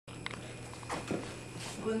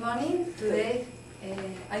Good morning. Today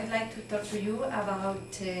I'd like to talk to you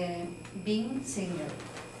about being single.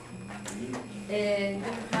 Do you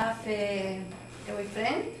have a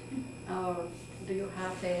boyfriend, or do you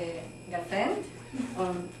have a girlfriend,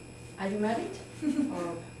 or are you married,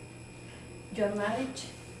 or your marriage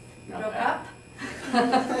broke up?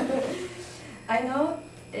 I know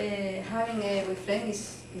having a boyfriend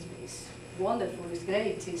is wonderful, it's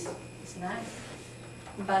great, it's nice.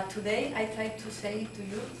 But today I try to say to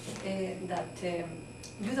you that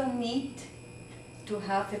you don't need to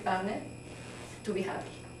have a partner to be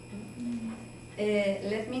happy.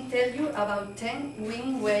 Let me tell you about 10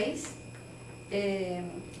 winning ways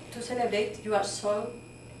to celebrate your solo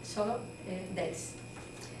days.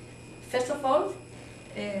 First of all,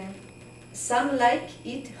 some like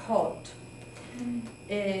it hot.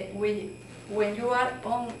 When you are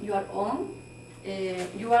on your own,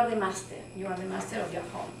 you are the master. You are the master of your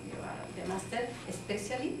home. You are the master,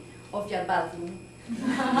 especially of your bathroom.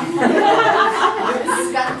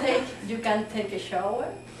 you can take a shower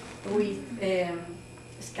with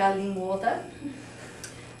scalding water,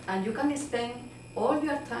 and you can spend all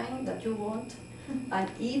your time that you want, and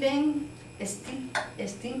even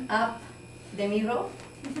steam up the mirror,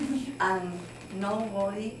 and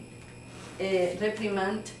nobody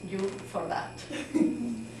reprimand you for that.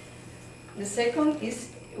 The second is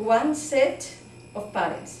one set of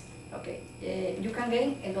parents. Okay, you can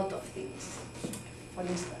gain a lot of things. For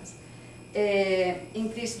instance,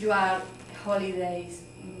 increase your holidays,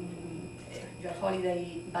 your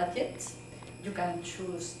holiday budgets. You can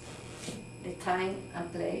choose the time and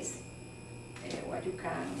place where you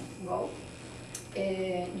can go.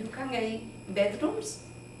 You can gain bedrooms,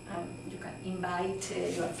 and you can invite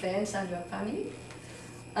your friends and your family.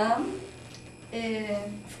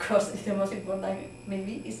 Of course, the most important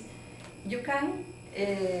maybe is you can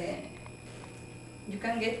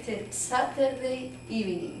get Saturday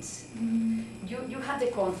evenings. You have the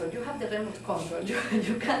control. You have the remote control.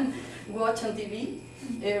 You can watch on TV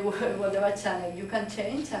whatever channel. You can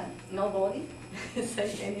change, and nobody say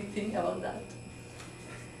anything about that.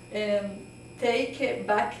 Take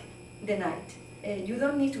back the night. You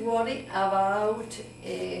don't need to worry about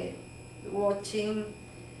watching.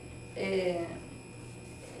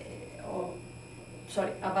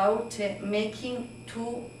 Making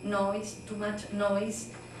too much noise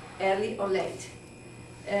early or late.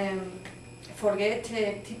 Forget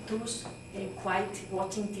those quiet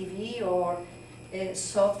watching TV or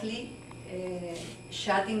softly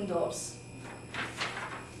shutting doors.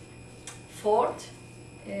 Fourth,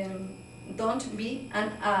 don't be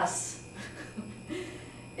an ass.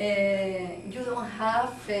 You don't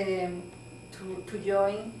have to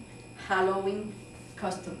join Halloween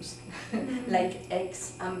costumes like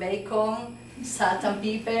eggs and bacon, salt and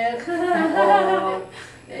pepper, or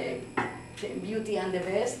Beauty and the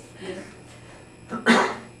Beast.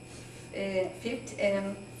 Fifth,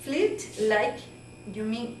 flirt like you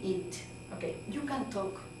mean it. Okay, you can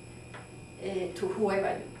talk to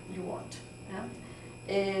whoever you want.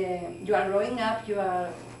 You are growing up your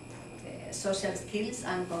social skills,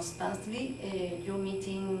 and constantly you're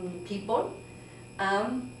meeting people,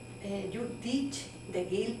 and you teach the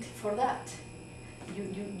guilt for that.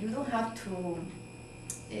 You don't have to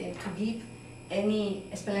give any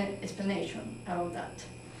explanation about that.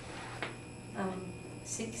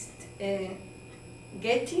 Sixth,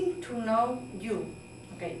 getting to know you,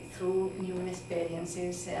 okay, through new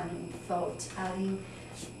experiences and thoughts, adding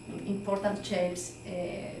important shapes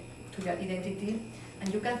to your identity,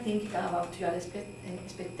 and you can think about your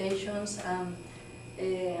expectations and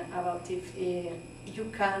about if you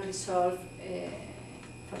can resolve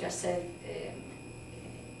for yourself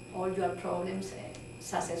all your problems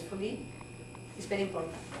successfully. It's very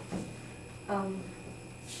important.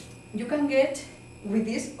 You can get with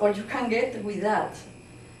this, or you can get with that.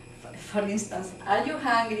 For instance, are you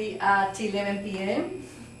hungry at 11 p.m?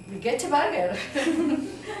 We get a burger.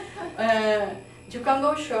 You can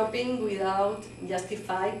go shopping without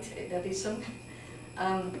justified the reason.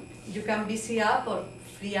 You can busy up or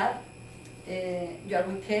free up your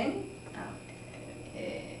weekend.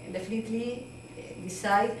 Definitely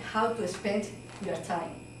decide how to spend your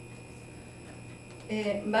time.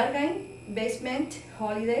 Bargain basement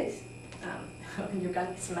holidays. You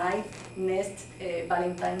can smile next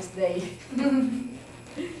Valentine's Day.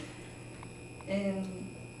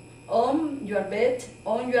 Own your bed,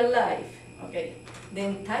 own your life. Okay, the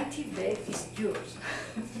entire bed is yours.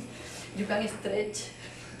 You can stretch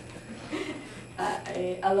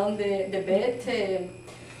along the bed.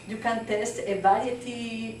 You can test a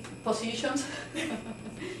variety positions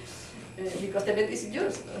because the bed is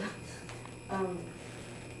yours.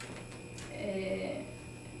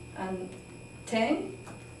 And 10,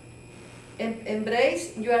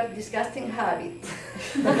 embrace your disgusting habit.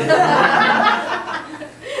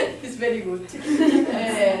 It's very good.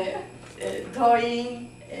 Toying,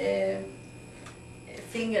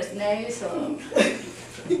 fingers, nails, or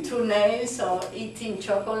 2 nails, or eating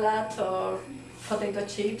chocolate, or potato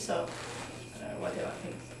chips, or whatever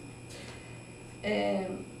things.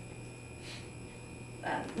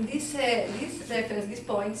 These reference, these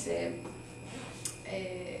points are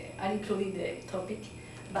included in the topic,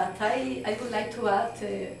 but I would like to add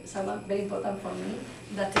something very important for me,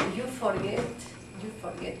 that you forget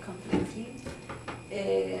completely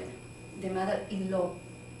the mother-in-law,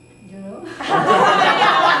 you know?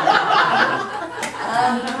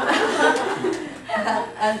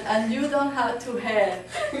 and you don't have to hear,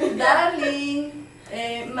 darling,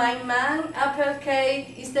 my man apple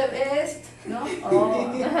cake is the best, no?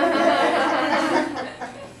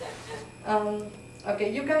 Oh.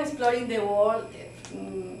 Okay, you can explore in the world,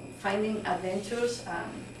 finding adventures,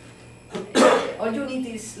 and all you need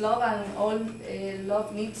is love, and all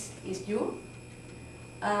love needs is you.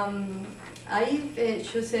 I've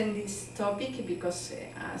chosen this topic because,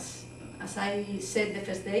 as I said the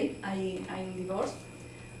first day, I'm divorced.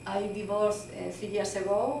 I divorced 3 years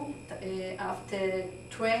ago, after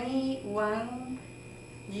 21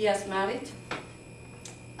 years married.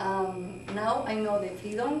 Now I know the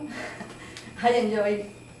freedom. I enjoy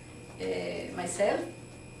myself.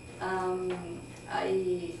 I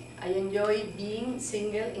enjoy being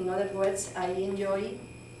single. In other words, I enjoy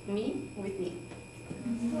me with me.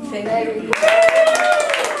 Thank you.